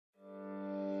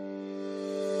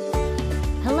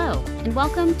and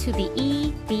welcome to the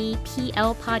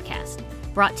EBPL podcast,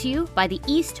 brought to you by the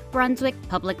East Brunswick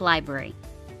Public Library.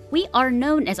 We are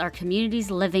known as our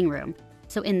community's living room,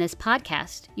 so in this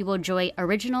podcast, you will enjoy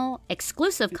original,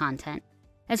 exclusive content,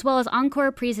 as well as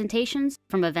encore presentations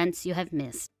from events you have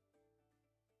missed.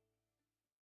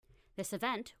 This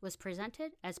event was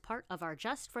presented as part of our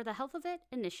Just for the Health of It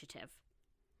initiative.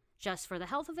 Just for the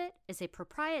Health of It is a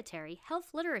proprietary health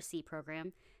literacy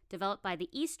program developed by the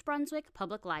East Brunswick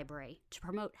Public Library to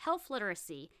promote health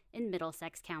literacy in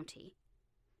Middlesex County.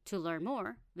 To learn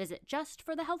more, visit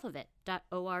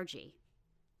justforthehealthofit.org.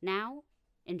 Now,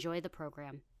 enjoy the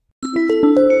program.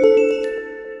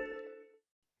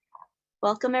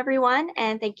 Welcome, everyone,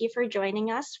 and thank you for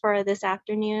joining us for this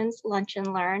afternoon's Lunch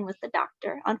and Learn with the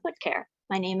Doctor on Foot Care.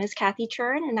 My name is Kathy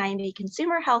Churn, and I am a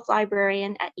Consumer Health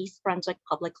Librarian at East Brunswick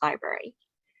Public Library.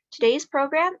 Today's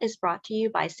program is brought to you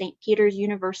by St. Peter's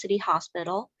University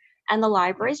Hospital and the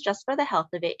library's Just for the Health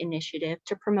of It initiative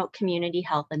to promote community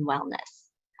health and wellness.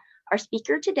 Our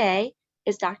speaker today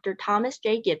is Dr. Thomas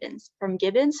J. Gibbons from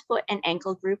Gibbons Foot and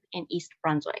Ankle Group in East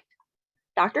Brunswick.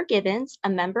 Dr. Gibbons, a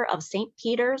member of St.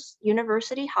 Peter's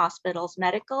University Hospital's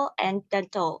medical and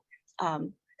dental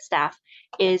staff,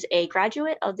 is a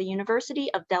graduate of the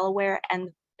University of Delaware and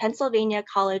Pennsylvania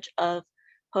College of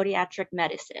Podiatric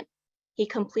Medicine. He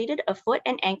completed a foot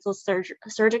and ankle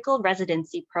surgical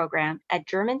residency program at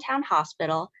Germantown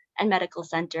Hospital and Medical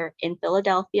Center in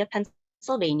Philadelphia,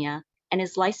 Pennsylvania, and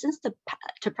is licensed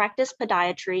to practice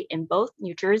podiatry in both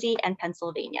New Jersey and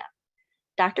Pennsylvania.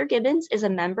 Dr. Gibbons is a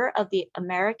member of the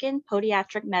American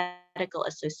Podiatric Medical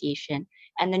Association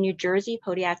and the New Jersey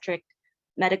Podiatric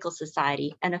Medical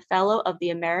Society, and a fellow of the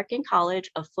American College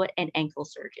of Foot and Ankle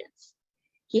Surgeons.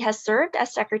 He has served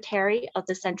as secretary of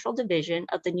the Central Division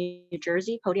of the New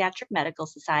Jersey Podiatric Medical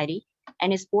Society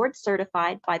and is board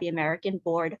certified by the American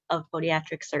Board of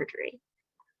Podiatric Surgery.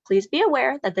 Please be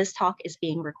aware that this talk is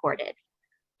being recorded.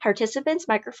 Participants'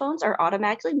 microphones are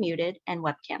automatically muted and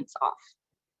webcams off.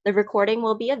 The recording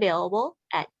will be available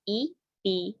at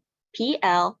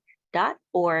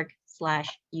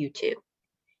ebpl.org/YouTube.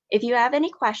 If you have any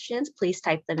questions, please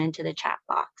type them into the chat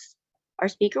box. Our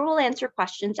speaker will answer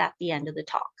questions at the end of the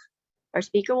talk. Our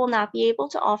speaker will not be able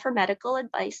to offer medical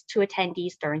advice to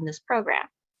attendees during this program.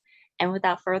 And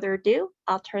without further ado,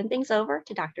 I'll turn things over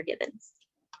to Dr. Gibbons.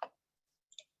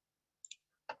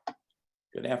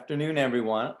 Good afternoon,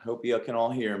 everyone. Hope you can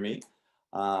all hear me.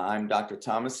 I'm Dr.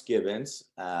 Thomas Gibbons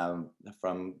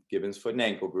from Gibbons Foot and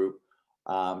Ankle Group.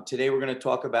 Today we're going to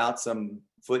talk about some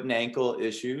foot and ankle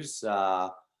issues.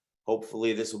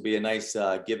 Hopefully this will be a nice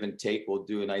give and take. We'll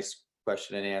do a nice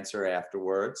question and answer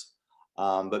afterwards.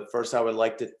 But first I would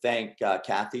like to thank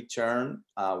Kathy Churn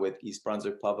with East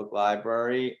Brunswick Public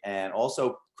Library, and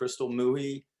also Crystal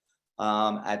Muhi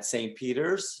at St.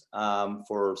 Peter's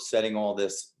for setting all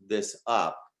this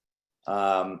up.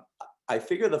 I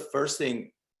figure the first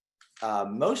thing,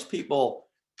 most people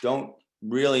don't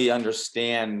really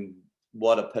understand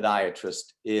what a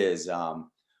podiatrist is.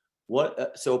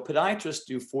 So podiatrists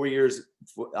do 4 years,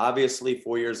 obviously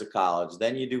 4 years of college,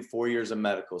 then you do 4 years of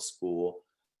medical school.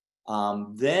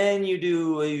 Then you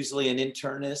do usually an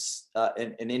internist,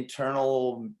 an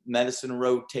internal medicine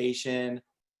rotation,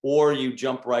 or you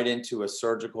jump right into a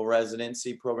surgical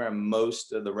residency program.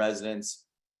 Most of the residents,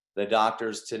 the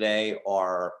doctors today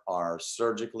are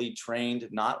surgically trained,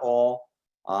 not all.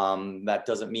 That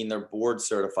doesn't mean they're board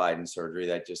certified in surgery.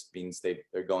 That just means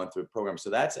they're going through a program. So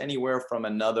that's anywhere from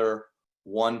another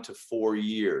 1 to 4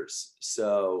 years.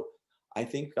 So I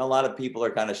think a lot of people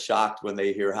are kind of shocked when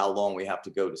they hear how long we have to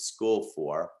go to school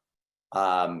for.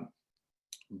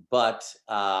 But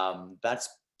that's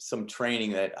some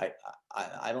training that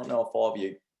I don't know if all of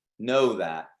you know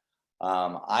that.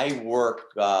 I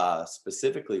work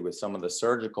specifically with some of the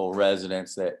surgical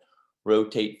residents that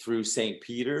rotate through St.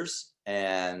 Peter's,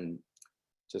 and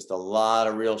just a lot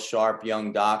of real sharp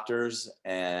young doctors,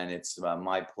 and it's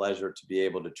my pleasure to be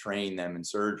able to train them in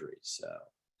surgery. So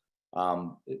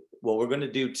what we're going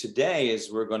to do today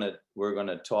is we're going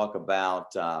to talk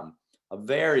about a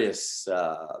various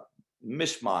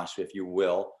mishmash, if you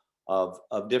will, of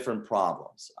different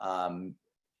problems.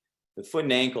 The foot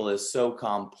and ankle is so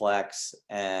complex,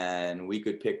 and we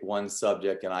could pick one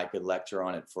subject and I could lecture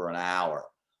on it for an hour.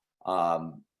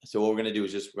 So what we're going to do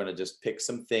is we're going to just pick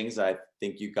some things I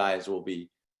think you guys will be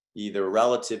either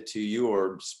relative to you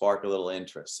or spark a little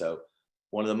interest. So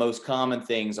one of the most common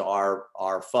things are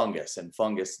fungus and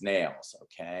fungus nails.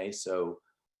 Okay, so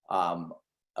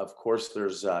of course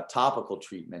there's topical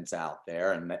treatments out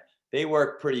there, and they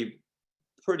work pretty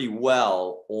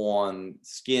well on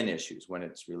skin issues when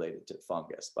it's related to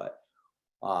fungus. But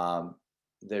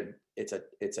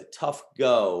it's a tough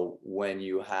go when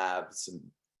you have some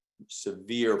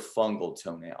severe fungal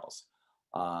toenails.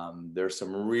 There's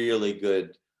some really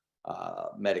good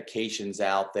medications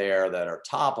out there that are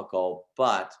topical,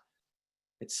 but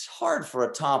it's hard for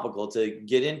a topical to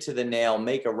get into the nail,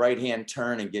 make a right-hand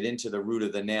turn and get into the root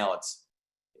of the nail.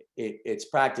 It's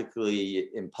practically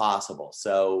impossible.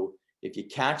 So if you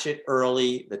catch it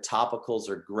early, the topicals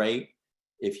are great.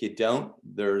 If you don't,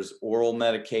 there's oral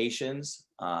medications,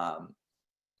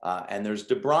 and there's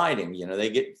debriding.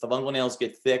 The fungal nails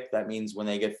get thick. That means when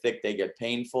they get thick, they get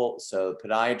painful. So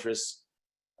podiatrists,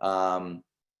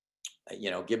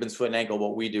 Gibbons foot and ankle,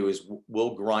 what we do is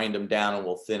we'll grind them down and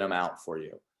we'll thin them out for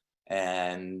you.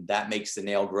 And that makes the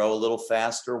nail grow a little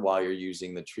faster while you're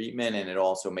using the treatment. And it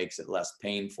also makes it less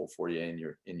painful for you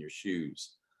in your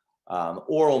shoes.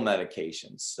 Oral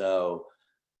medications. So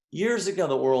years ago,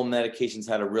 the oral medications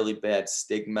had a really bad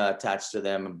stigma attached to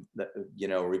them,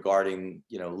 regarding,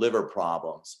 liver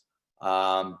problems.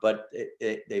 But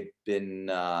they've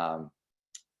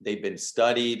been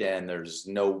studied, and there's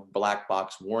no black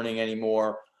box warning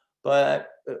anymore. But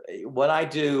what I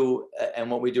do and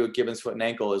what we do at Gibbons Foot and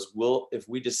Ankle is if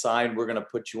we decide we're going to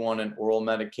put you on an oral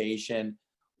medication,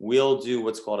 we'll do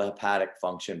what's called a hepatic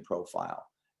function profile.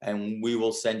 And we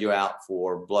will send you out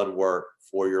for blood work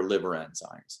for your liver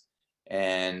enzymes.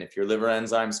 And if your liver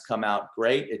enzymes come out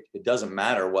great, it doesn't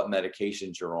matter what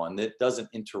medications you're on. It doesn't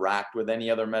interact with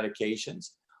any other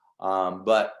medications,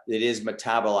 but it is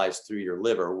metabolized through your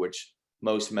liver, which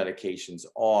most medications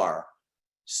are.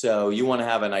 So you want to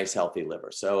have a nice, healthy liver.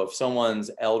 So if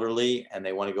someone's elderly and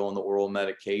they want to go on the oral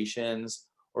medications,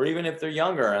 or even if they're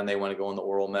younger and they want to go on the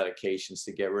oral medications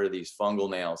to get rid of these fungal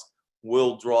nails,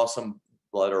 we'll draw some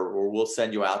blood, or we'll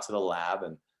send you out to the lab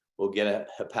and we'll get a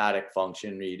hepatic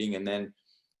function reading. And then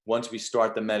once we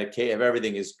start the medication, if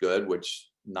everything is good, which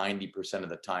 90% of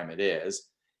the time it is,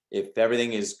 if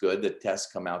everything is good, the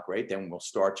tests come out great, then we'll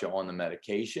start you on the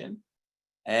medication.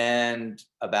 And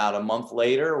about a month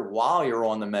later, while you're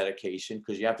on the medication,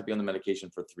 because you have to be on the medication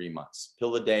for 3 months,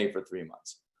 pill a day for 3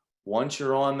 months. Once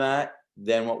you're on that,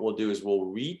 then what we'll do is we'll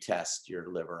retest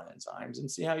your liver enzymes and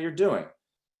see how you're doing.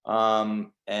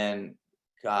 And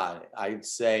God, I'd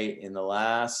say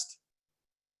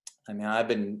I've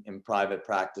been in private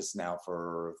practice now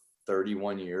for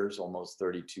 31 years, almost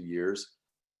 32 years.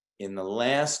 In the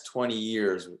last 20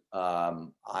 years,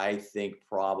 I think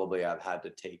probably I've had to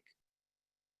take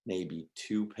maybe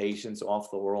 2 patients off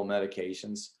the oral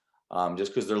medications,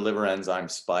 just because their liver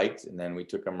enzymes spiked, and then we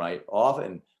took them right off.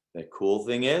 And the cool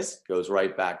thing is, it goes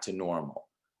right back to normal,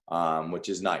 which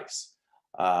is nice.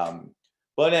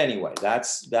 But anyway,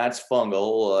 that's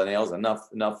fungal nails. Enough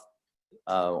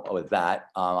with that.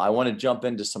 I want to jump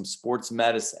into some sports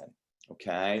medicine.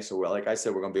 Okay, so like I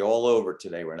said, we're going to be all over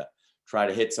today. We're going to try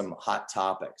to hit some hot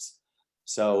topics.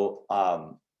 So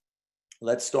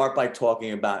let's start by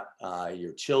talking about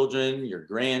your children, your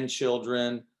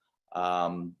grandchildren.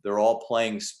 They're all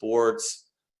playing sports.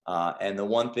 And the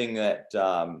one thing that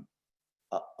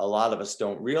a lot of us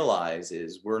don't realize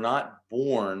is we're not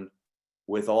born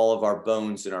with all of our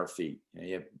bones in our feet.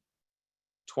 You have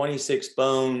 26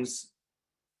 bones,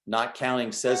 not counting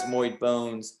sesamoid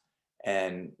bones.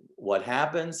 And what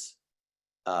happens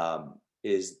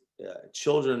is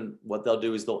children, what they'll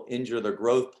do is they'll injure their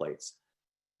growth plates.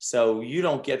 So you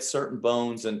don't get certain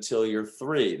bones until you're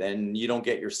 3. Then you don't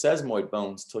get your sesamoid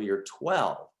bones till you're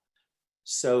 12.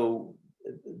 So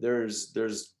there's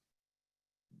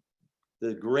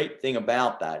the great thing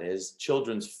about that is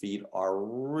children's feet are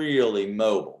really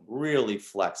mobile, really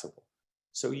flexible.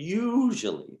 So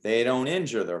usually they don't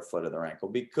injure their foot or their ankle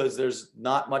because there's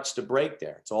not much to break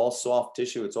there. It's all soft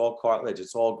tissue, it's all cartilage,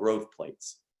 it's all growth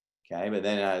plates. Okay, but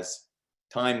then as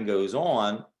time goes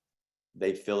on,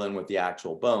 they fill in with the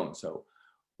actual bone. So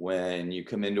when you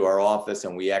come into our office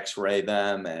and we x-ray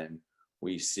them and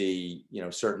we see,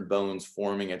 certain bones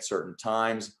forming at certain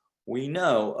times, we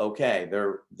know, okay,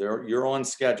 you're on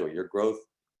schedule. Your growth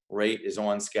rate is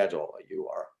on schedule. You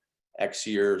are X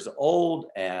years old,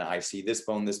 and I see this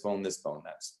bone, this bone, this bone.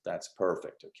 That's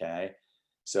perfect. Okay.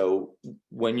 So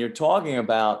when you're talking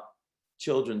about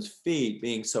children's feet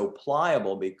being so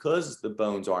pliable because the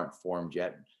bones aren't formed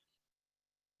yet,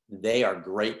 they are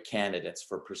great candidates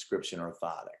for prescription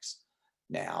orthotics.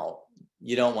 Now,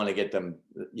 you don't want to get them,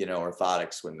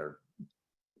 orthotics when they're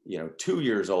 2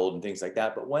 years old and things like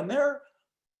that. But when they're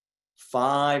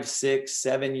 5, 6,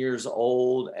 7 years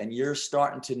old, and you're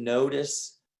starting to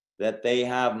notice that they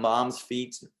have mom's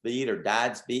feet or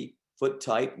dad's foot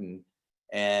type,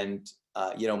 and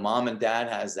mom and dad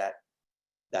has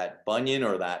that bunion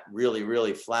or that really,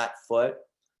 really flat foot,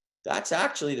 that's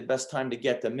actually the best time to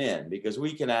get them in, because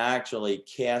we can actually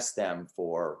cast them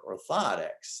for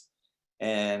orthotics.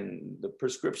 And the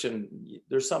prescription,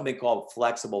 there's something called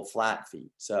flexible flat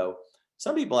feet. So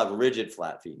some people have rigid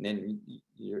flat feet, and then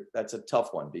that's a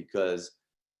tough one, because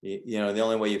the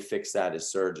only way you fix that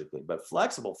is surgically. But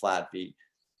flexible flat feet,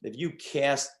 if you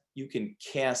can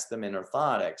cast them in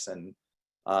orthotics, and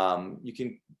you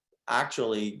can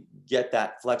actually get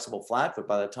that flexible flat foot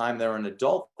by the time they're an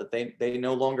adult, that they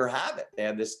no longer have it. They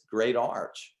have this great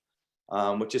arch,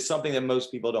 which is something that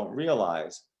most people don't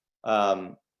realize.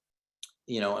 And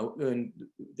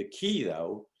the key,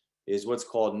 though, is what's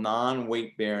called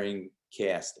non-weight bearing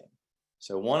casting.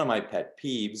 So one of my pet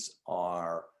peeves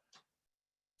are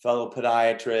fellow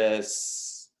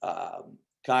podiatrists,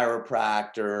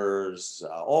 chiropractors,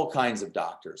 all kinds of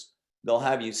doctors. They'll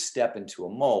have you step into a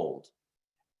mold.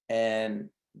 And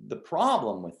the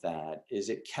problem with that is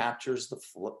it captures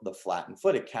the flattened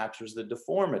foot. It captures the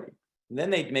deformity. And then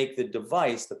they make the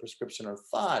device, the prescription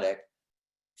orthotic,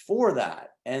 for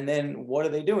that. And then what are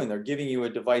they doing? They're giving you a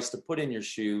device to put in your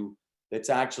shoe that's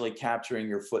actually capturing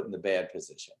your foot in the bad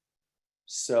position.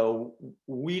 So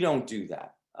we don't do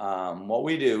that. What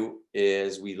we do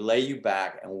is we lay you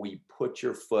back and we put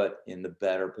your foot in the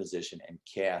better position and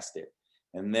cast it.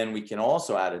 And then we can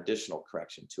also add additional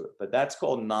correction to it. But that's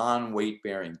called non-weight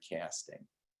bearing casting.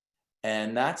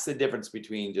 And that's the difference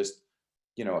between just,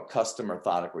 a custom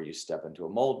orthotic where you step into a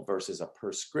mold versus a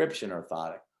prescription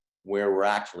orthotic where we're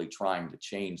actually trying to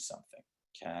change something.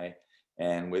 Okay.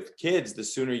 And with kids, the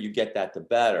sooner you get that, the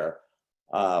better.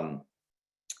 The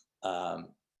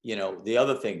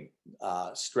other thing,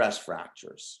 stress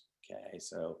fractures. Okay.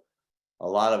 So a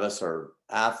lot of us are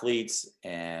athletes,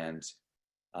 and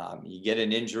you get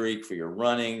an injury for your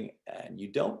running, and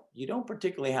you don't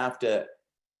particularly have to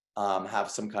have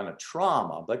some kind of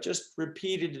trauma, but just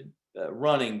repeated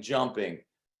running, jumping,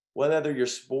 whatever your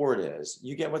sport is,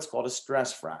 you get what's called a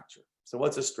stress fracture. So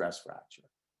what's a stress fracture?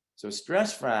 So a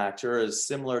stress fracture is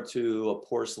similar to a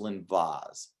porcelain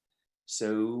vase.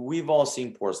 So we've all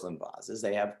seen porcelain vases.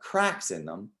 They have cracks in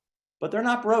them, but they're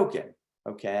not broken.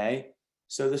 Okay.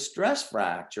 So the stress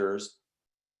fractures,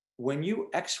 when you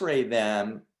x-ray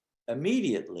them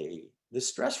immediately, the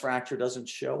stress fracture doesn't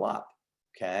show up.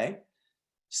 Okay.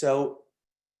 So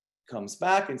comes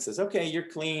back and says, okay, you're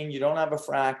clean. You don't have a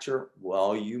fracture.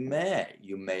 Well, you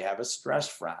may have a stress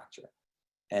fracture.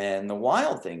 And the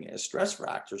wild thing is stress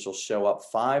fractures will show up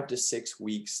 5 to 6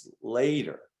 weeks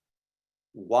later.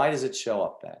 Why does it show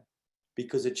up then?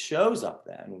 Because it shows up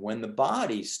then when the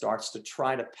body starts to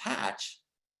try to patch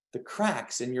the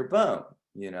cracks in your bone,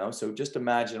 So just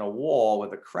imagine a wall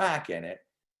with a crack in it,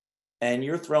 and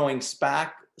you're throwing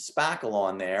spackle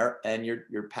on there, and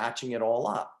you're patching it all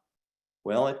up.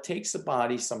 Well, it takes the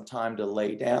body some time to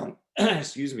lay down,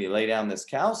 lay down this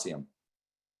calcium.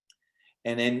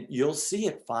 And then you'll see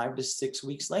it 5 to 6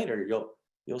 weeks later.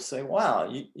 You'll say,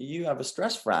 wow, you have a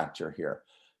stress fracture here.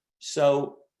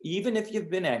 So even if you've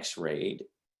been x-rayed,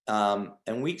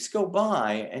 and weeks go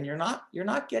by and you're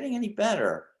not getting any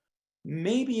better,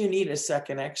 maybe you need a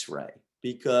second x-ray,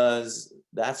 because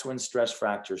that's when stress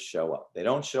fractures show up. They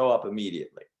don't show up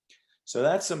immediately. So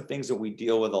that's some things that we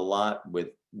deal with a lot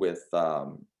with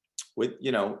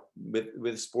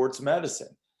sports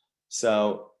medicine.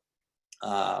 So,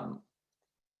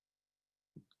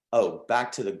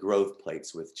 back to the growth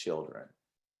plates with children.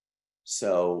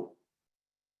 So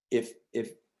if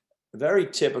very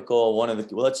typical,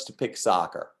 let's pick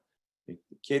soccer. The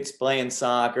kid's playing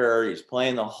soccer, he's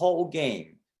playing the whole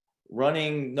game,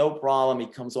 running, no problem. He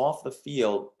comes off the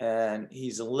field and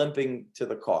he's limping to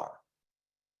the car.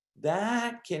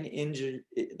 That can injure,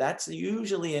 that's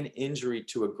usually an injury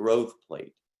to a growth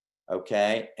plate.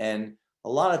 Okay. And a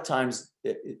lot of times,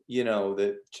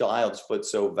 the child's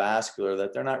foot's so vascular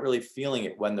that they're not really feeling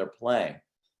it when they're playing.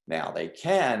 Now they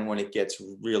can when it gets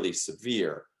really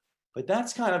severe, but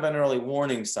that's kind of an early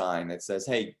warning sign that says,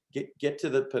 hey, get to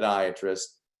the podiatrist,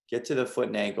 get to the foot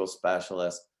and ankle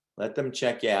specialist, let them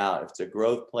check you out. If it's a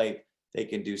growth plate, they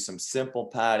can do some simple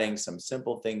padding, some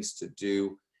simple things to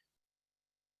do.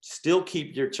 Still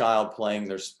keep your child playing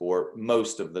their sport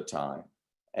most of the time.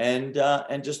 And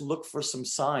just look for some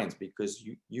signs, because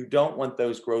you don't want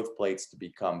those growth plates to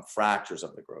become fractures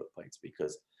of the growth plates,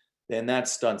 because then that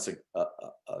stunts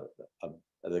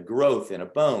the growth in a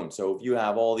bone. So if you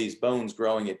have all these bones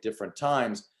growing at different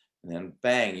times, and then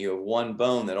bang, you have one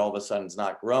bone that all of a sudden is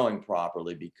not growing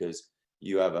properly because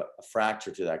you have a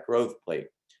fracture to that growth plate,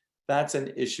 that's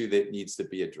an issue that needs to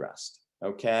be addressed.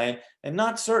 Okay, and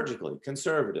not surgically,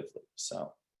 conservatively.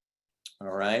 So,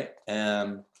 all right.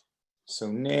 So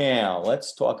now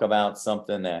let's talk about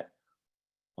something that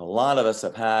a lot of us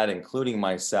have had, including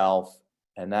myself,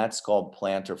 and that's called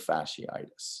plantar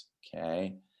fasciitis.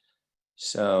 Okay.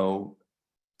 So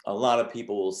a lot of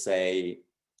people will say,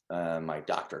 my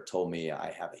doctor told me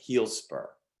I have a heel spur.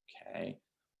 Okay.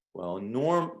 Well,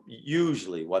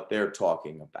 usually what they're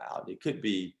talking about, it could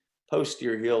be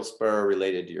posterior heel spur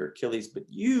related to your Achilles, but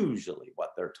usually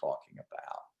what they're talking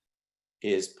about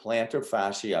is plantar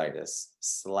fasciitis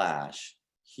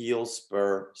 / heel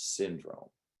spur syndrome.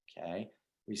 Okay.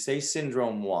 We say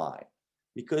syndrome, why?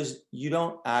 Because you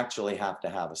don't actually have to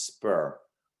have a spur,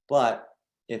 but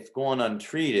if gone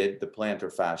untreated, the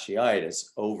plantar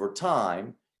fasciitis, over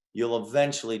time, you'll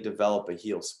eventually develop a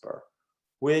heel spur,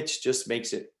 which just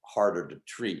makes it harder to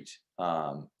treat.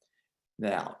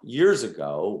 Now, years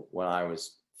ago, when I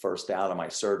was first out of my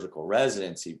surgical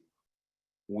residency,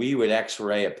 we would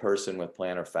x-ray a person with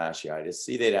plantar fasciitis,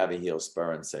 see they'd have a heel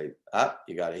spur and say,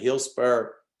 you got a heel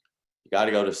spur, you got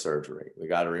to go to surgery. We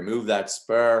got to remove that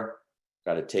spur,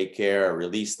 got to take care,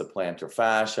 release the plantar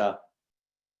fascia.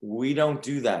 We don't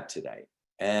do that today.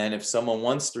 And if someone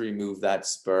wants to remove that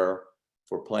spur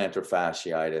for plantar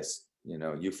fasciitis,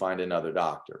 you find another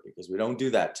doctor, because we don't do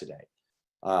that today.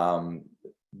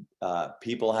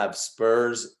 People have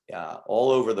spurs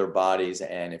all over their bodies,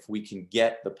 and if we can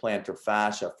get the plantar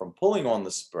fascia from pulling on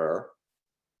the spur,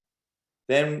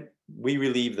 then we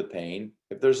relieve the pain.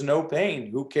 If there's no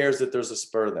pain, who cares that there's a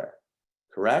spur there?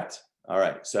 Correct? All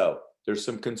right. So there's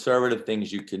some conservative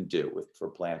things you can do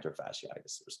for plantar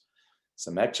fasciitis. There's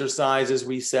some exercises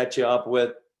we set you up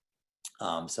with,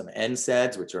 some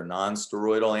NSAIDs, which are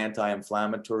non-steroidal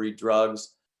anti-inflammatory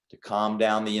drugs to calm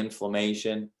down the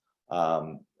inflammation.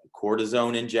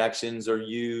 Cortisone injections are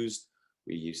used.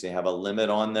 We usually have a limit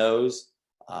on those.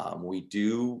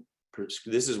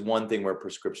 This is one thing where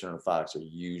prescription orthotics are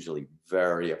usually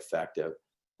very effective,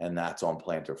 and that's on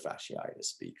plantar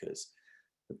fasciitis, because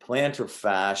the plantar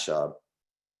fascia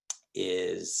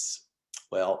is,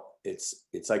 well, it's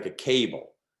like a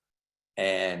cable,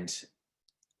 and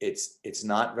it's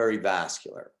not very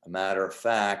vascular. A matter of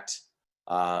fact,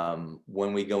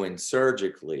 when we go in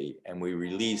surgically and we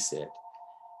release it,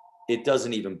 it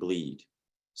doesn't even bleed.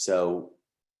 So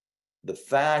the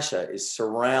fascia is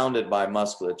surrounded by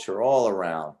musculature all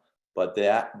around, but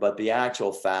the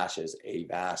actual fascia is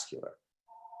avascular.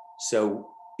 So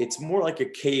it's more like a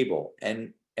cable.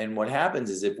 And what happens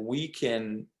is, if we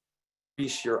can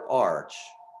increase your arch,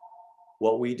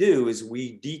 what we do is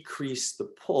we decrease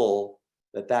the pull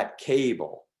that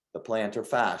cable, the plantar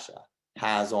fascia,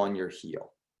 has on your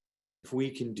heel. If we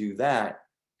can do that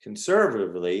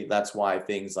conservatively, that's why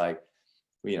things like,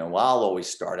 I'll always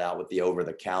start out with the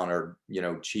over-the-counter,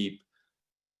 cheap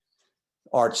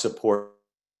arch support,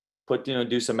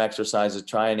 do some exercises,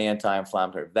 try an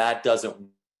anti-inflammatory. If that doesn't,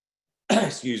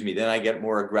 excuse me, then I get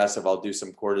more aggressive. I'll do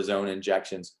some cortisone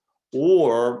injections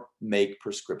or make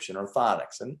prescription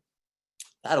orthotics. And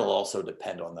that'll also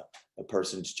depend on the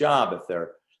person's job. If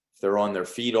they're on their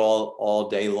feet all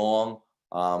day long,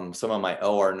 some of my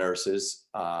OR nurses,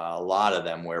 a lot of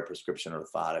them wear prescription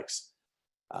orthotics.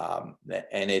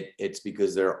 And it's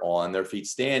because they're on their feet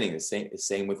standing. The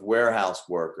same with warehouse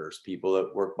workers, people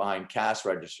that work behind cash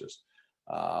registers,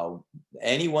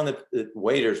 anyone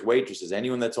waiters, waitresses,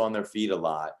 anyone that's on their feet a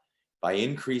lot. By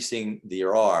increasing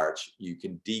your arch, you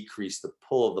can decrease the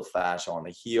pull of the fascia on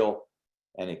the heel,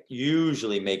 and it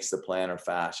usually makes the plantar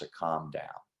fascia calm down.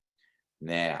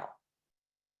 Now,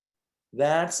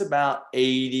 that's about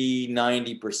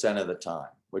 80-90% of the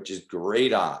time, which is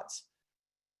great odds.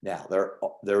 Now,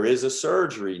 there is a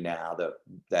surgery now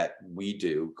that we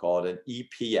do called an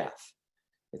EPF.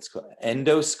 It's called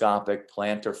endoscopic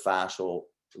plantar fascial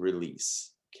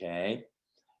release. Okay.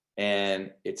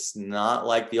 And it's not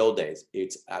like the old days.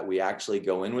 We actually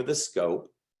go in with a scope,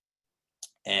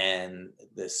 and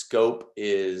the scope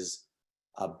is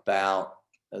about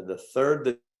the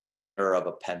third of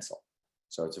a pencil.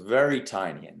 So it's very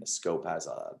tiny, and the scope has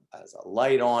a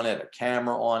light on it, a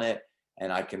camera on it,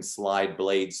 and I can slide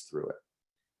blades through it.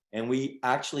 And we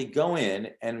actually go in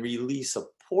and release a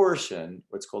portion,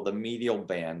 what's called the medial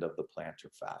band of the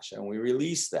plantar fascia, and we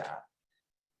release that.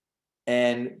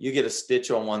 And you get a stitch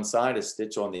on one side, a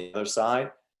stitch on the other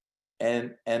side,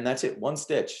 and that's it, one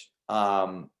stitch.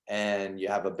 And you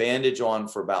have a bandage on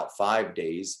for about 5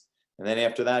 days. And then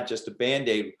after that, just a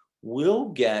Band-Aid. We'll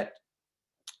get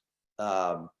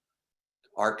our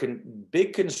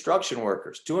big construction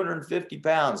workers, 250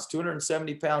 pounds,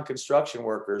 270 pound construction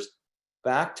workers,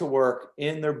 back to work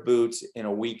in their boots in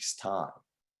a week's time.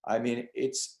 I mean,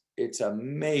 it's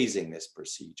amazing, this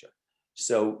procedure.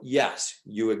 So yes,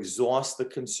 you exhaust the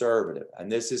conservative,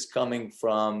 and this is coming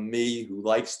from me, who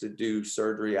likes to do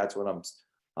surgery. That's what I'm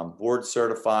I'm board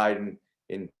certified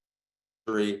in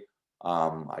surgery.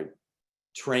 I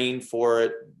trained for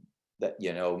it. That,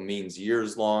 means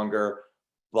years longer,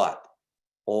 but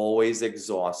always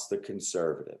exhaust the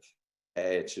conservative.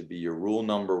 Okay? It should be your rule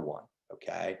number one.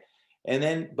 Okay. And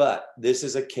then, but this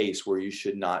is a case where you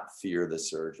should not fear the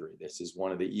surgery. This is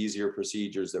one of the easier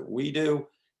procedures that we do.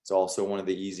 It's also one of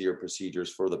the easier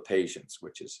procedures for the patients,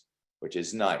 which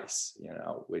is nice,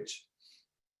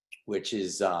 which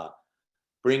is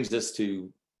brings us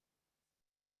to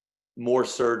more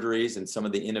surgeries and some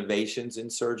of the innovations in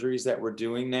surgeries that we're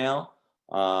doing now.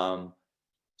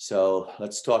 So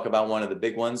let's talk about one of the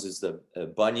big ones is the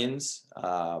bunions.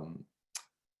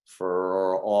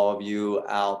 For all of you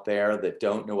out there that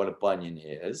don't know what a bunion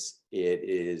is, it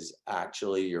is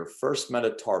actually your first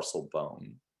metatarsal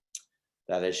bone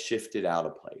that has shifted out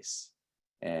of place.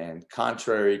 And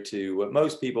contrary to what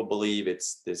most people believe,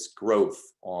 it's this growth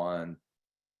on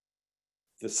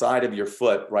the side of your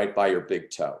foot right by your big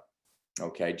toe.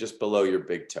 Okay, just below your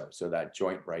big toe. So that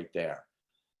joint right there.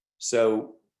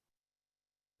 So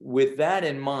with that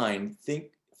in mind,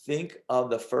 think of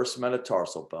the first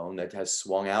metatarsal bone that has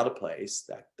swung out of place.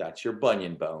 That's your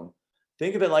bunion bone.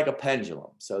 Think of it like a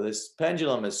pendulum. So this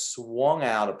pendulum is swung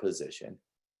out of position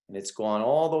and it's gone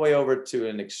all the way over to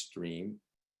an extreme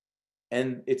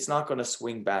and it's not going to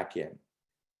swing back in.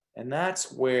 And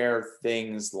that's where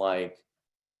things like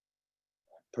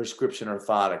prescription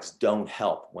orthotics don't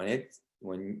help.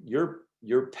 When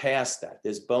you're past that,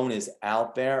 this bone is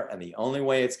out there and the only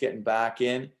way it's getting back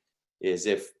in is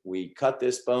if we cut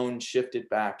this bone, shift it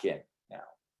back in. Now,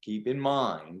 keep in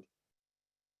mind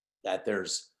that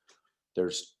there's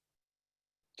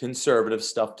conservative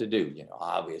stuff to do.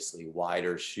 Obviously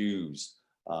wider shoes.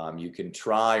 You can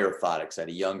try orthotics at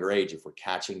a younger age if we're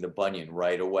catching the bunion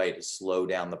right away to slow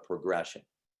down the progression.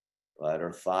 But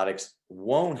orthotics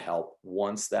won't help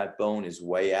once that bone is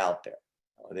way out there.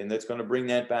 The only thing that's going to bring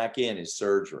that back in is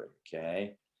surgery.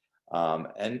 Okay,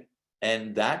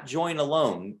 and that joint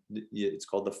alone, it's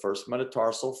called the first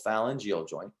metatarsal phalangeal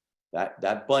joint,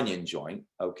 that bunion joint,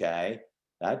 okay?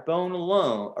 That bone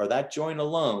alone, or that joint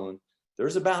alone,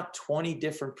 there's about 20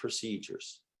 different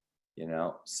procedures,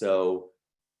 So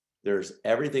there's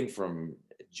everything from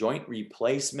joint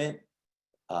replacement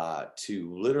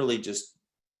to literally just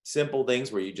simple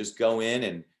things where you just go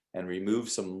in and remove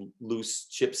some loose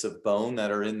chips of bone that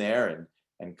are in there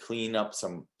and clean up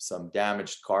some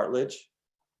damaged cartilage.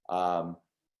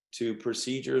 To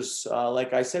procedures,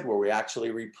 like I said, where we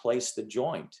actually replace the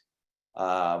joint,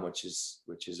 which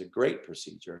is a great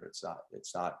procedure.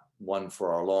 It's not one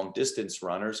for our long distance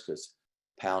runners because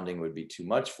pounding would be too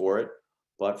much for it.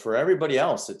 But for everybody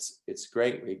else, it's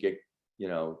great. We get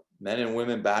men and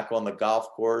women back on the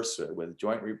golf course with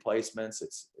joint replacements.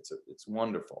 It's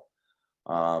wonderful.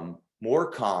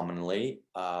 More commonly,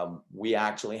 we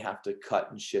actually have to cut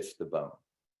and shift the bone.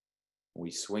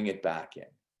 We swing it back in.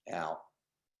 Now,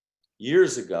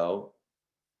 years ago,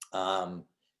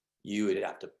 you would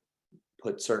have to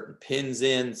put certain pins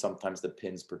in. Sometimes the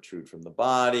pins protrude from the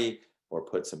body, or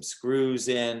put some screws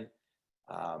in.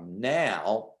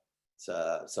 Now,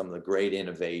 some of the great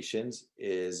innovations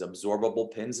is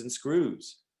absorbable pins and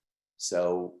screws.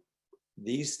 So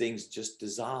these things just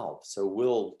dissolve. So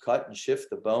we'll cut and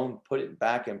shift the bone, put it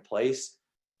back in place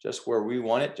just where we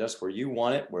want it, just where you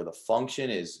want it, where the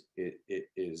function is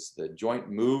the joint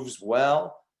moves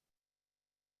well.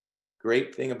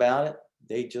 Great thing about it,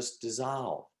 they just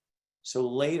dissolve. So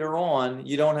later on,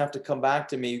 you don't have to come back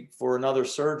to me for another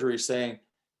surgery saying,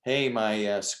 hey,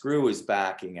 my screw is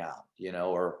backing out,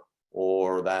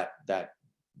 or that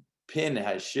pin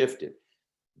has shifted.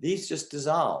 These just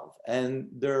dissolve. And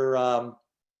they're,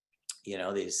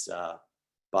 these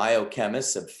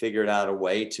biochemists have figured out a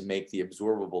way to make the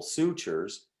absorbable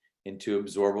sutures into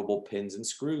absorbable pins and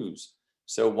screws.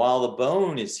 So while the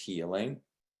bone is healing,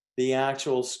 the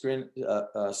actual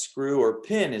screw or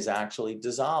pin is actually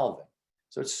dissolving.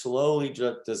 So it slowly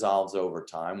just dissolves over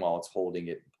time while it's holding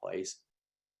it in place.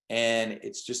 And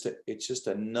it's just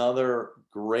another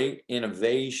great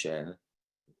innovation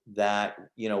that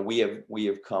we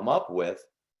have come up with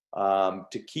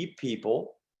to keep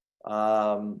people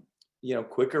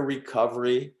quicker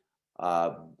recovery,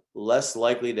 less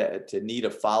likely to need a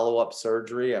follow-up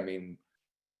surgery. I mean,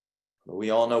 we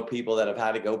all know people that have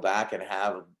had to go back and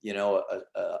have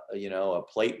a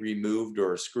plate removed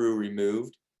or a screw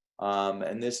removed,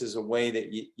 and this is a way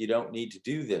that you don't need to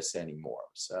do this anymore.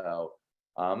 So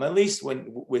at least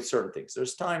with certain things,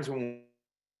 there's times when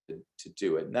to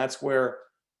do it, and that's where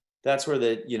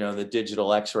the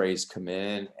digital X-rays come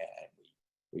in, and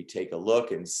we take a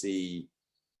look and see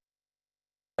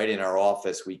right in our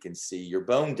office, we can see your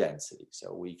bone density.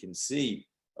 So we can see,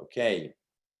 okay,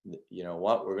 you know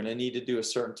what, we're going to need to do a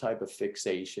certain type of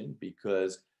fixation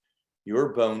because your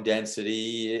bone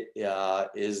density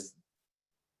is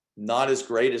not as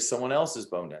great as someone else's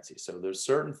bone density. So there's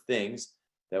certain things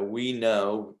that we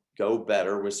know go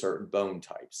better with certain bone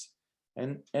types.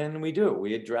 And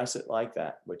we address it like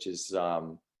that, which is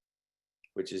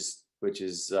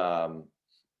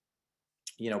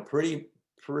you know,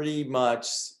 pretty much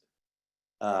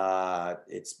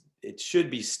it should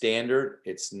be standard.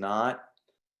 It's not,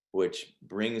 which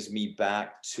brings me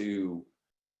back to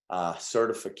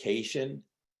certification.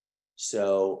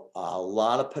 So a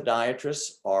lot of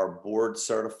podiatrists are board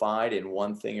certified in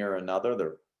one thing or another.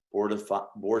 They're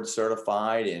board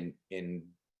certified in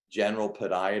general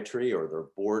podiatry, or they're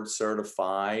board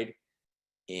certified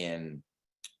in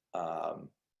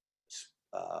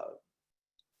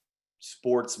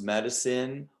sports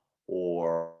medicine,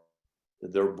 or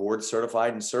they're board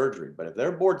certified in surgery. But if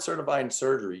they're board certified in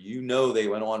surgery, you know they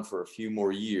went on for a few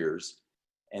more years.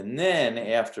 And then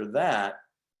after that,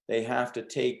 they have to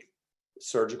take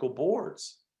surgical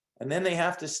boards. And then they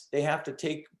have to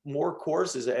take more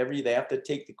courses they have to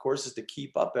take the courses to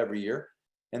keep up every year.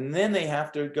 And then they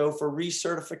have to go for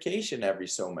recertification every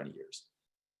so many years.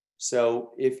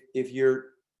 So if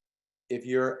you're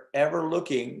ever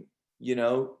looking, you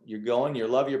know, you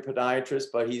love your podiatrist,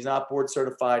 but he's not board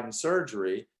certified in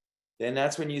surgery, then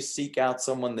that's when you seek out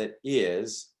someone that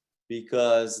is,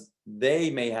 because they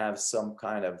may have some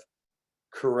kind of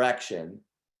correction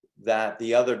that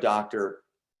the other doctor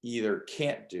either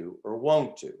can't do or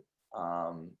won't do.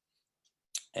 And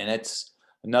it's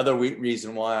another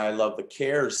reason why I love the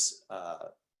CARES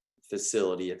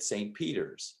facility at St.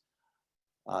 Peter's.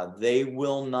 They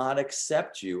will not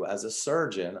accept you as a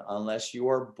surgeon unless you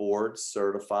are board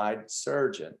certified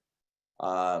surgeon.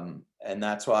 And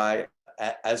that's why,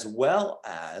 as well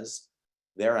as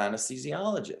their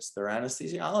anesthesiologists. Their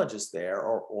anesthesiologists there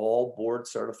are all board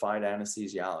certified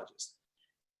anesthesiologists.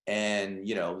 And,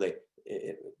 you know,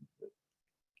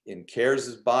 in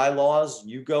CARES' bylaws,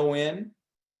 you go in,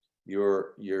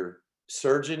 your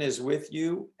surgeon is with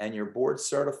you, and your board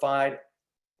certified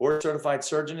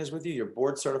surgeon is with you, your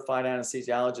board certified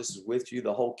anesthesiologist is with you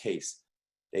the whole case.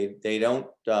 They don't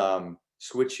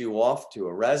switch you off to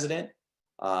a resident.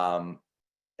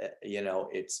 You know,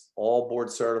 it's all board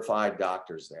certified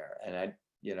doctors there. And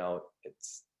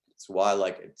it's why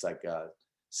it's like a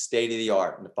state of the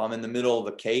art. And if I'm in the middle of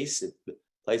a case, the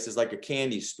place is like a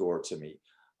candy store to me.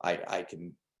 I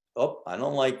can, I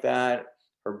don't like that.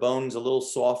 Her bone's a little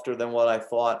softer than what I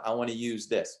thought. I want to use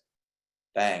this.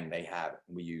 Bang, they have it.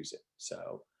 We use it.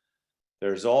 So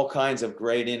there's all kinds of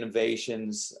great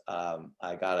innovations.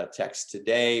 I got a text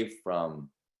today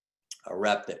from a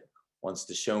rep that wants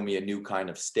to show me a new kind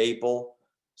of staple.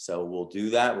 So we'll do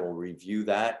that. We'll review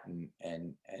that and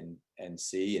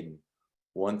see. And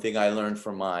one thing I learned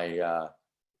from my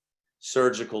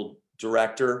surgical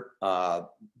director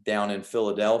down in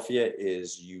Philadelphia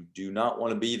is you do not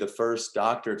want to be the first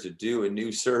doctor to do a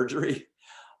new surgery.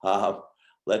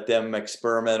 Let them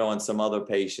experiment on some other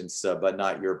patients, but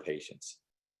not your patients.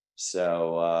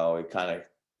 So we kind of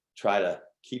try to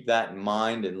keep that in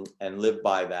mind and live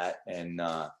by that, and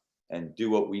do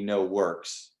what we know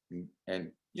works,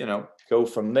 and you know, go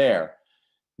from there.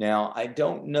 Now, I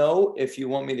don't know if you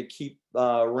want me to keep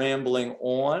rambling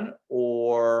on,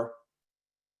 or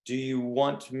do you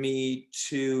want me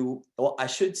to? Well, I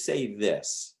should say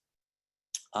this.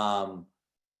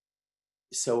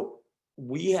 So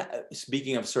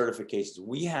speaking of certifications,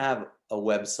 we have a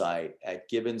website at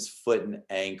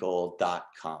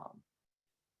gibbonsfootandankle.com.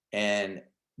 And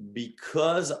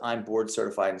because I'm board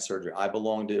certified in surgery, I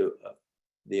belong to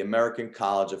the American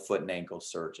College of Foot and Ankle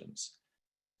Surgeons.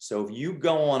 So if you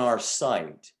go on our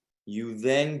site, you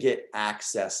then get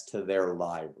access to their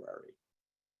library.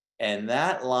 And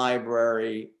that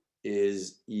library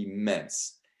is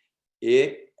immense.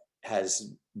 It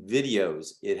has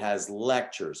videos, it has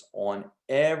lectures on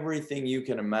everything you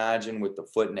can imagine with the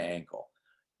foot and ankle.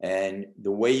 And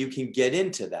the way you can get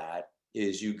into that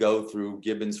is you go through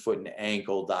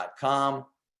gibbonsfootandankle.com,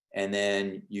 and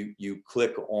then you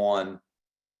click on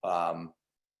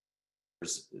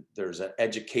there's an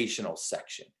educational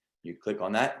section. You click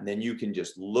on that, and then you can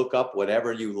just look up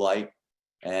whatever you like,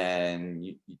 and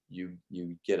you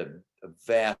get a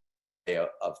vast array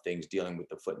of things dealing with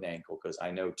the foot and ankle, because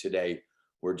I know today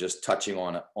we're just touching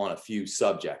on a few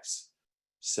subjects.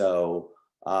 So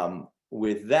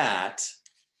with that,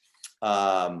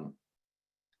 I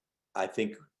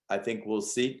think we'll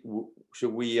see.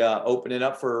 Should we open it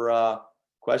up for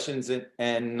questions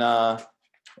and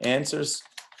answers?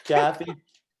 Kathy?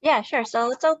 Yeah, sure. So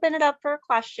let's open it up for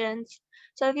questions.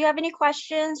 So if you have any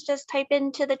questions, just type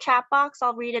into the chat box.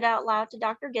 I'll read it out loud to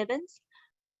Dr. Gibbons.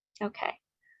 Okay.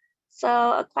 So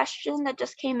a question that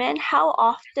just came in, how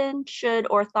often should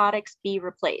orthotics be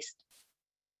replaced?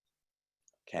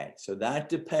 Okay, so that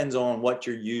depends on what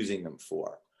you're using them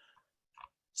for.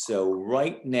 So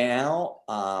right now,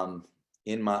 I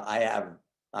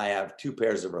have two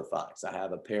pairs of orthotics. I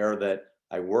have a pair that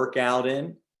I work out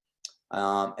in,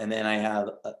 and then I have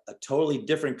a totally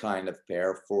different kind of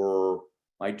pair for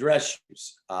my dress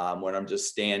shoes, when I'm just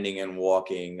standing and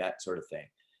walking, that sort of thing.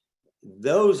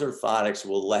 Those orthotics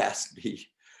will last me,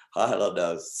 I don't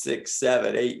know, 6,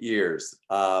 7, 8 years,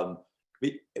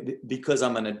 because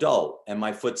I'm an adult and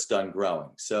my foot's done growing.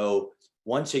 So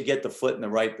once you get the foot in the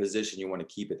right position, you want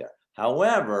to keep it there.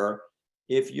 However,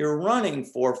 if you're running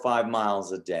 4 or 5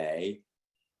 miles a day,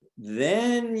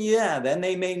 then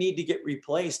they may need to get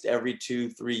replaced every 2,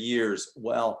 3 years.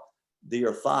 Well, the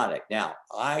orthotic. Now,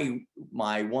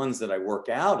 my ones that I work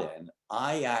out in,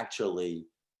 I actually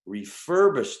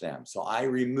refurbish them. So I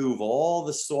remove all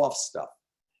the soft stuff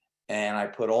and I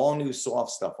put all new soft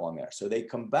stuff on there. So they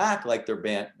come back like they're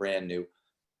brand new.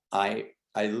 I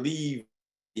leave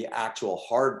the actual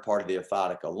hard part of the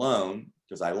orthotic alone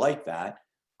because I like that.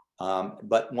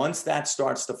 But once that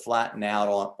starts to flatten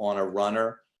out on a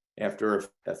runner after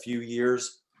a few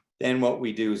years, then what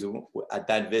we do is at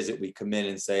that visit, we come in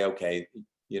and say, okay,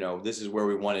 this is where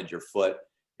we wanted your foot.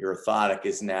 Your orthotic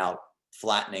is now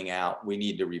flattening out. We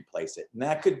need to replace it. And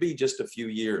that could be just a few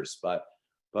years, but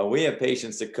we have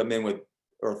patients that come in with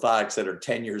orthotics that are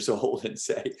 10 years old and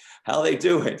say, how they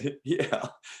doing? Yeah.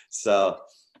 So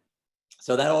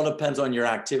that all depends on your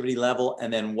activity level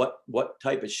and then what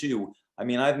type of shoe. I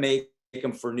mean, I've made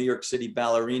them for New York City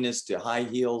ballerinas to high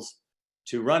heels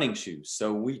to running shoes.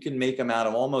 So we can make them out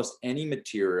of almost any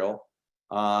material.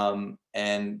 And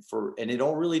it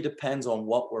all really depends on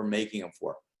what we're making them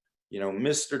for.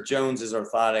 Mr. Jones's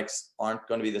orthotics aren't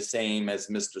going to be the same as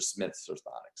Mr. Smith's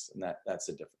orthotics. And that's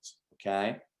the difference.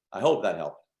 Okay. I hope that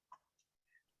helped.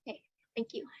 Okay,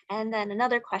 thank you. And then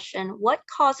another question, what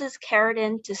causes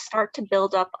keratin to start to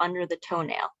build up under the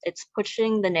toenail? It's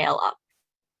pushing the nail up.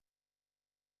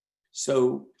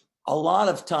 So a lot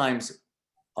of times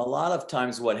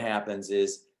what happens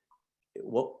is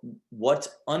what's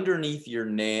underneath your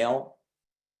nail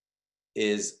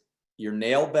is your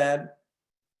nail bed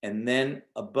and then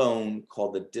a bone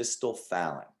called the distal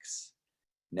phalanx.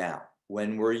 Now,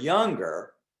 when we're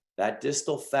younger, that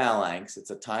distal phalanx, it's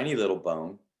a tiny little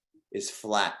bone, is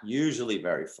flat, usually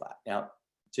very flat. Now,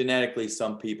 genetically,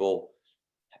 some people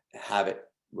have it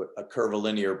a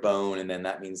curvilinear bone, and then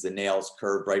that means the nail's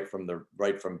curved right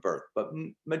from birth. But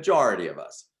majority of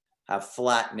us have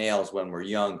flat nails when we're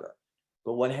younger.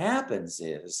 But what happens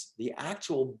is the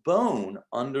actual bone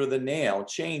under the nail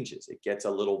changes. It gets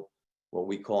a little, what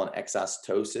we call an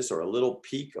exostosis, or a little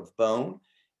peak of bone.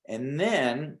 And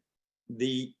then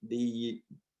the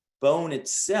bone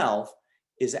itself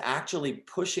is actually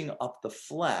pushing up the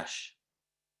flesh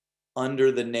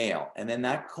under the nail. And then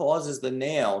that causes the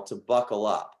nail to buckle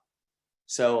up.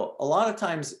 So a lot of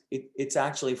times it's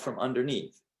actually from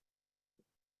underneath.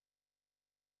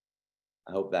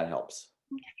 I hope that helps.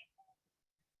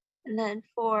 And then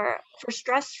for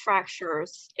stress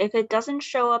fractures, if it doesn't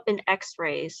show up in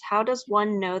x-rays, how does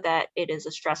one know that it is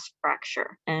a stress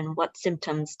fracture and what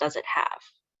symptoms does it have?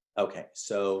 Okay,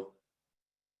 so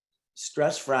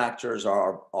stress fractures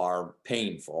are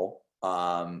painful,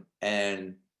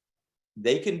 and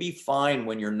they can be fine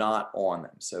when you're not on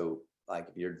them. So like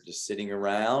if you're just sitting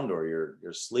around or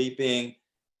you're sleeping,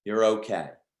 you're okay,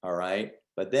 all right?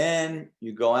 But then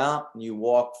you go out and you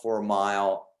walk for a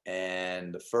mile,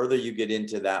 and the further you get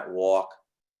into that walk,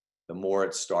 the more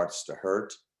it starts to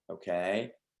hurt,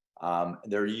 okay?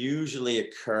 They usually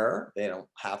occur, they don't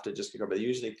have to just occur, but they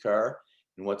usually occur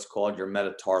in what's called your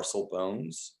metatarsal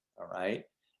bones, all right?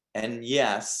 And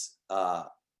yes,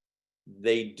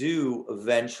 they do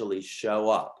eventually show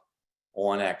up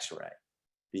on x-ray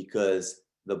because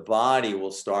the body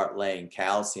will start laying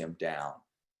calcium down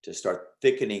to start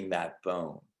thickening that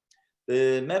bone.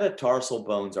 The metatarsal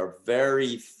bones are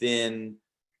very thin,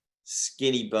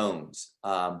 skinny bones,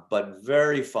 but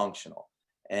very functional.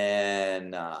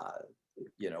 And,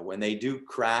 when they do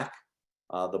crack,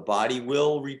 the body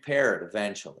will repair it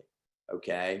eventually,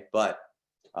 okay? But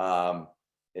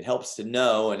it helps to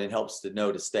know, and it helps to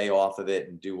know to stay off of it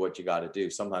and do what you got to do.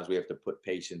 Sometimes we have to put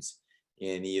patients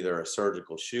in either a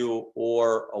surgical shoe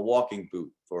or a walking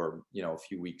boot for, a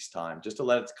few weeks time, just to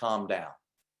let it calm down.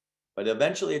 But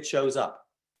eventually it shows up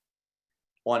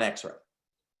on x-ray.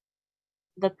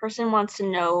 The person wants to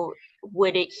know,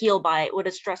 would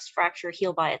a stress fracture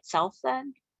heal by itself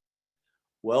then?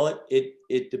 Well,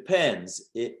 it depends.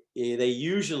 They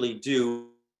usually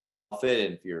do fit,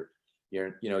 and if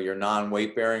you're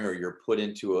non-weight bearing or you're put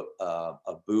into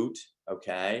a boot,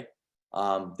 okay,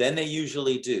 then they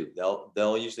usually do.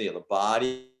 They'll usually have the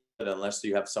body, but unless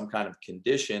you have some kind of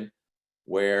condition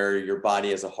where your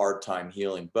body has a hard time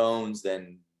healing bones,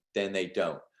 then they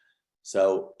don't.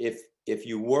 So if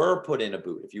you were put in a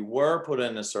boot, if you were put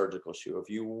in a surgical shoe,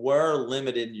 if you were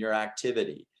limited in your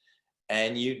activity,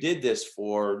 and you did this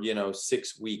for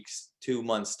 6 weeks, 2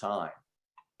 months time,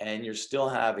 and you're still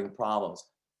having problems,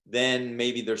 then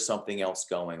maybe there's something else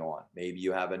going on. Maybe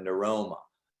you have a neuroma,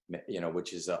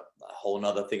 which is a whole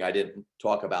nother thing I didn't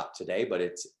talk about today, but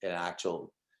it's an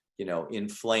actual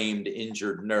inflamed,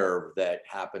 injured nerve that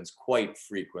happens quite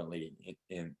frequently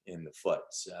in the foot.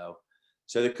 So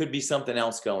there could be something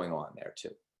else going on there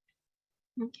too.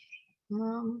 Okay.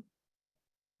 Let's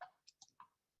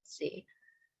see.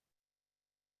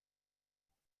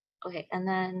 Okay, and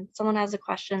then someone has a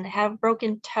question. They have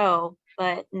broken toe,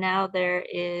 but now there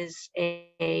is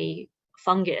a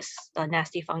fungus, a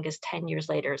nasty fungus 10 years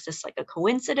later. Is this like a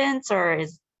coincidence or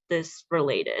is this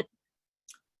related?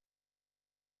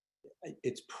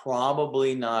 It's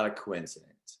probably not a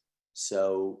coincidence.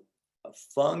 So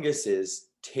funguses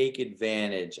take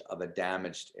advantage of a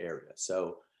damaged area.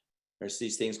 So there's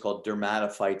these things called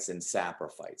dermatophytes and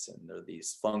saprophytes, and they're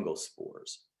these fungal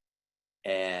spores.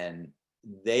 And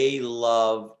they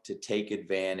love to take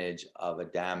advantage of a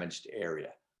damaged area,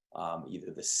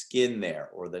 either the skin there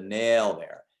or the nail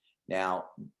there. Now,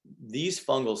 these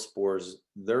fungal spores,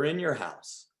 they're in your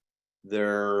house.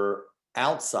 They're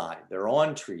outside, they're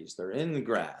on trees, they're in the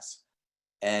grass.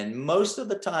 And most of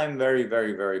the time, very,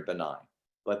 very, very benign.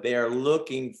 But they are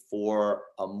looking for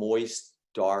a moist,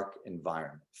 dark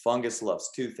environment. Fungus loves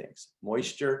two things: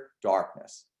 moisture,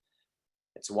 darkness.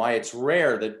 It's why it's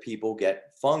rare that people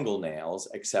get fungal nails,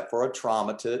 except for a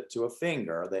trauma to a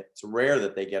finger. It's rare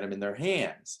that they get them in their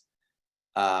hands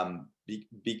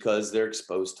because they're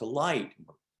exposed to light.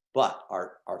 But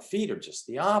our feet are just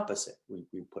the opposite.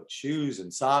 We put shoes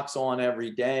and socks on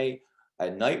every day.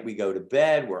 At night, we go to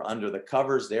bed. We're under the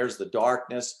covers. There's the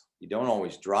darkness. We don't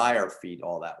always dry our feet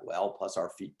all that well, plus our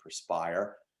feet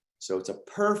perspire. So it's a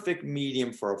perfect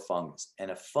medium for a fungus. And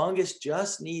a fungus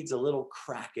just needs a little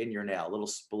crack in your nail, a little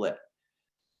split.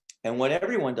 And what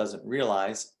everyone doesn't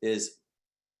realize is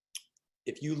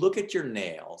if you look at your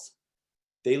nails,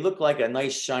 they look like a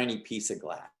nice shiny piece of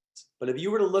glass. But if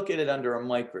you were to look at it under a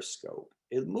microscope,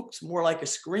 it looks more like a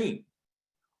screen,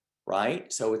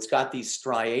 right? So it's got these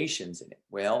striations in it.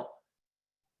 Well,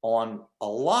 on a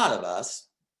lot of us,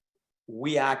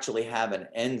 we actually have an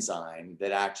enzyme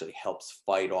that actually helps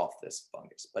fight off this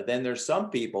fungus. But then there's some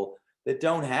people that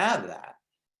don't have that.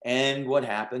 And what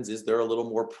happens is they're a little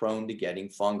more prone to getting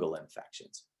fungal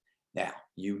infections. Now,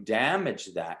 you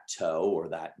damage that toe or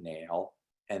that nail,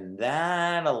 and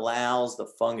that allows the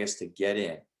fungus to get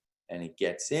in. And it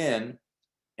gets in,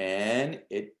 and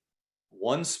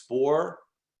one spore,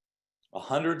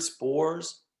 100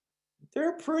 spores,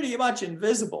 they're pretty much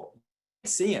invisible. You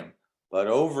can't see them. But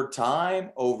over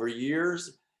time, over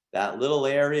years, that little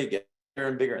area gets bigger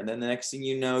and bigger. And then the next thing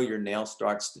you know, your nail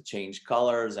starts to change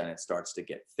colors and it starts to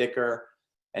get thicker.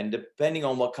 And depending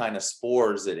on what kind of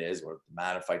spores it is, or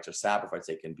dermatophytes or saprophytes,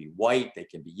 they can be white, they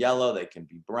can be yellow, they can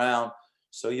be brown.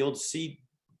 So you'll see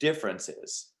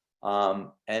differences. Yeah,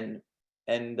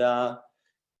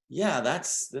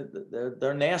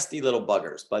 they're nasty little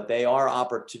buggers, but they are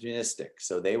opportunistic.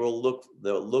 So they'll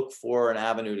look for an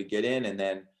avenue to get in, and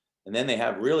then they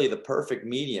have really the perfect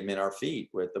medium in our feet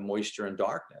with the moisture and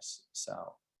darkness. So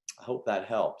I hope that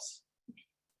helps.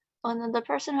 And then the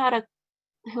person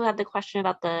who had the question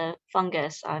about the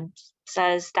fungus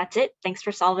says, "That's it. Thanks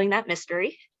for solving that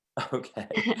mystery." Okay,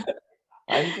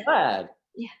 I'm glad.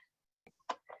 Yeah.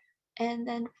 And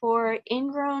then for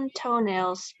ingrown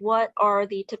toenails, what are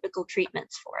the typical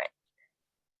treatments for it?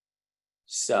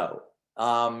 So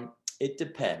it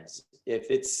depends. If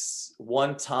it's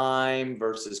one time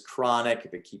versus chronic,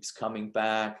 if it keeps coming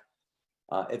back,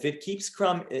 if it keeps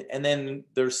and then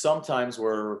there's sometimes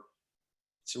where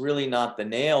it's really not the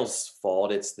nail's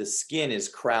fault, it's the skin is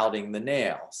crowding the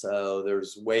nail. So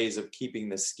there's ways of keeping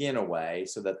the skin away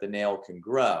so that the nail can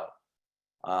grow.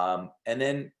 And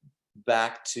then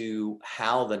back to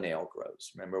how the nail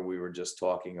grows. Remember, we were just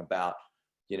talking about,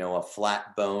 a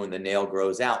flat bone, the nail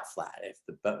grows out flat. If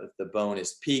the bone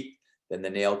is peaked, then the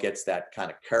nail gets that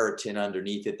kind of keratin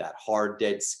underneath it, that hard,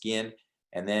 dead skin,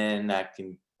 and then that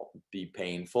can be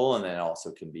painful, and then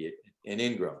also can be an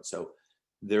ingrown. So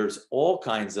there's all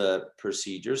kinds of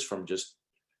procedures, from just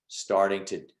starting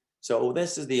to, so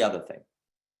this is the other thing.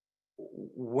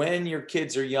 When your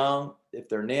kids are young, if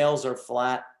their nails are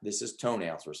flat, this is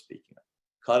toenails we're speaking of.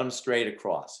 Cut them straight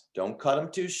across. Don't cut them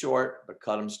too short, but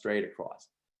cut them straight across.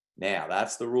 Now,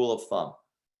 that's the rule of thumb.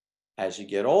 As you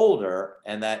get older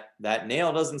and that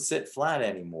nail doesn't sit flat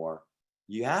anymore,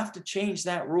 you have to change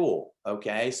that rule,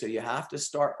 okay? So you have to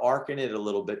start arcing it a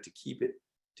little bit to keep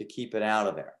it out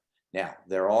of there. Now,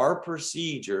 there are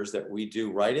procedures that we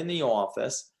do right in the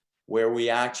office where we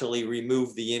actually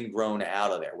remove the ingrown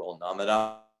out of there. We'll numb it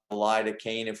up,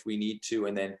 lidocaine if we need to,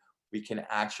 and then we can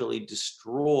actually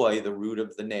destroy the root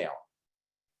of the nail.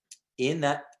 In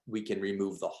that, we can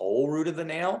remove the whole root of the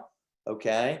nail,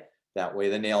 okay? That way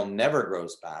the nail never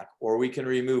grows back, or we can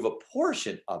remove a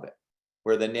portion of it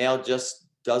where the nail just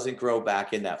doesn't grow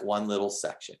back in that one little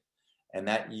section. And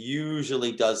that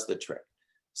usually does the trick.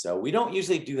 So we don't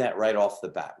usually do that right off the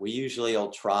bat. We usually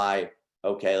will try,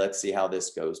 okay, let's see how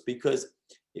this goes, because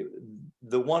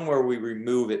the one where we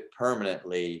remove it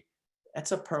permanently,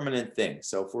 that's a permanent thing.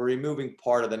 So if we're removing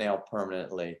part of the nail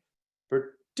permanently,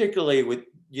 particularly with,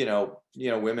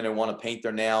 women who want to paint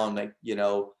their nail and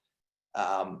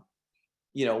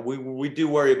we do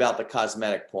worry about the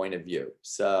cosmetic point of view.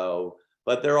 So,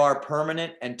 but there are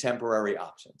permanent and temporary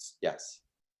options. Yes.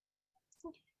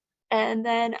 And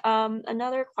then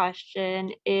another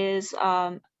question is,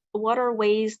 what are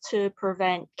ways to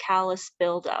prevent callus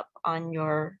buildup on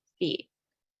your feet?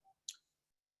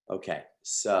 Okay,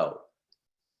 so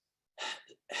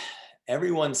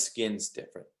everyone's skin's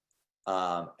different.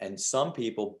 And some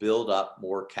people build up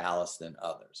more callus than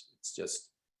others. It's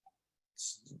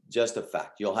just a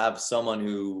fact. You'll have someone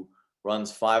who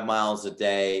runs 5 miles a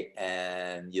day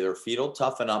and their feet will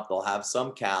toughen up. They'll have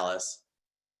some callus.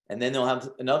 And then they'll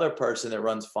have another person that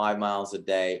runs 5 miles a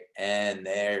day and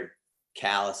their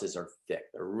calluses are thick.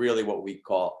 They're really what we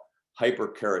call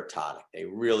hyperkeratotic. They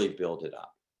really build it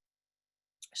up.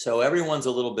 So everyone's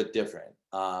a little bit different.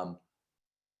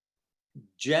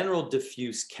 General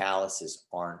diffuse calluses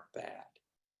aren't bad.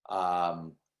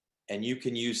 And you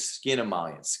can use skin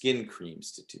emollients, skin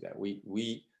creams to do that.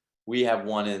 We have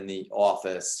one in the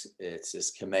office. It's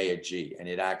this Kamea G, and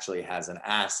it actually has an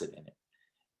acid in it.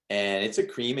 And it's a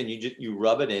cream, and you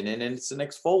rub it in, and it's an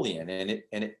exfoliant,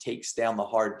 and it takes down the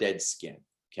hard, dead skin.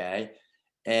 Okay,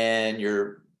 and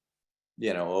you're,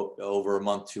 over a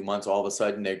month, 2 months, all of a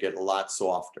sudden they get a lot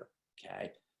softer.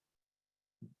 Okay,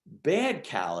 bad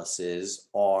calluses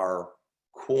are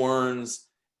corns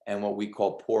and what we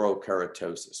call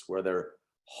porokeratosis, where they're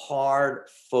hard,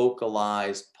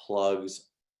 focalized plugs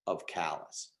of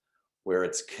callus, where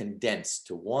it's condensed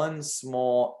to one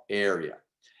small area.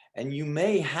 And you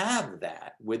may have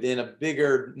that within a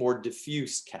bigger, more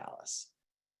diffuse callus.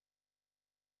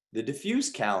 The diffuse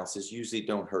calluses usually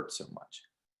don't hurt so much.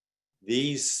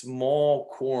 These small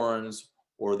corns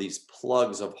or these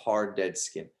plugs of hard, dead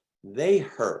skin, they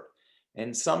hurt.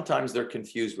 And sometimes they're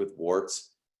confused with warts.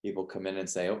 People come in and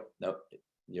say, oh, no,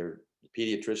 your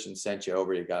pediatrician sent you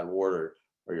over, you got a wart,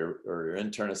 or your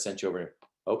internist sent you over here.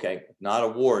 Okay, not a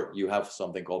wart, you have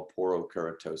something called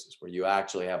porokeratosis, where you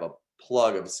actually have a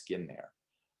plug of skin there.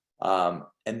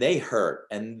 And they hurt,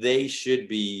 and they should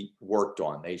be worked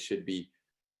on. They should be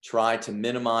tried to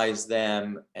minimize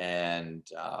them, and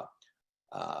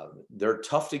they're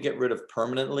tough to get rid of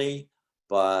permanently,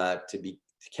 but to be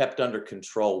kept under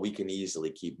control, we can easily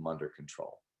keep them under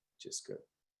control, which is good.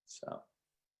 So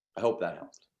I hope that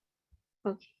helped.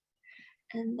 Okay.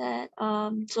 And then,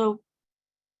 so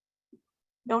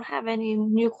don't have any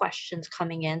new questions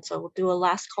coming in, so we'll do a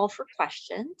last call for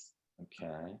questions.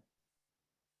 Okay.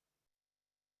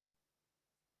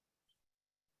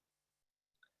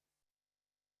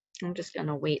 I'm just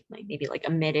gonna wait maybe like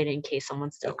a minute in case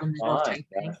someone's still in the middle of typing.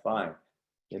 That's fine.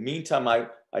 In the meantime, I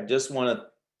just want to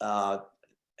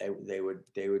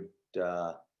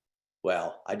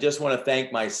I just want to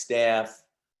thank my staff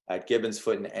at Gibbons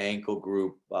Foot and Ankle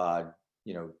Group.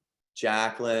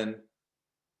 Jacqueline,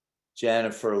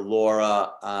 Jennifer,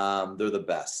 Laura, they're the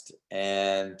best.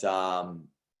 And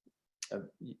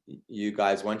you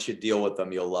guys, once you deal with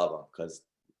them, you'll love them, because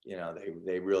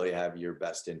they really have your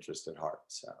best interest at heart.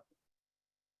 So.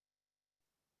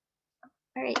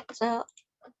 All right, so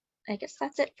I guess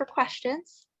that's it for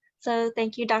questions. So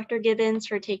thank you, Dr. Gibbons,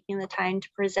 for taking the time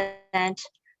to present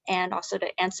and also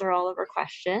to answer all of our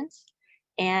questions.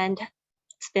 And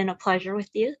it's been a pleasure with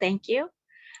you. Thank you.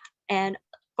 And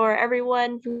for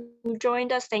everyone who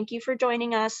joined us, thank you for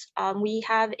joining us. We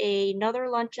have another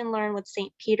Lunch and Learn with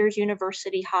St. Peter's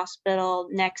University Hospital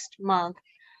next month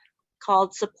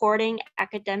called Supporting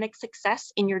Academic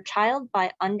Success in Your Child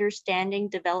by Understanding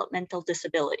Developmental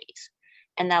Disabilities.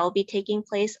 and that will be taking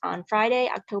place on Friday,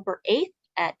 October 8th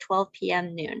at 12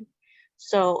 p.m. noon.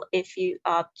 So if you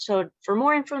so for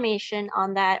more information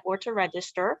on that or to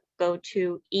register, go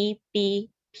to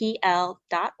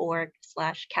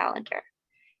ebpl.org/calendar.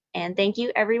 And thank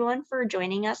you everyone for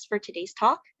joining us for today's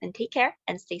talk, and take care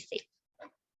and stay safe.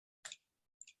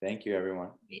 Thank you,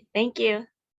 everyone. Thank you.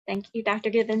 Thank you,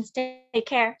 Dr. Gibbons. Take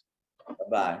care.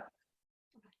 Bye-bye.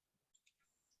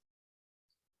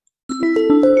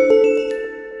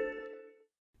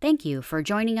 Thank you for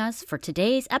joining us for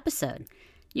today's episode.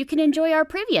 You can enjoy our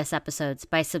previous episodes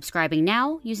by subscribing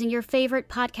now using your favorite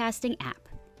podcasting app.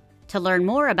 To learn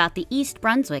more about the East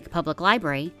Brunswick Public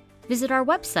Library, visit our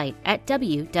website at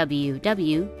www.ebpl.org.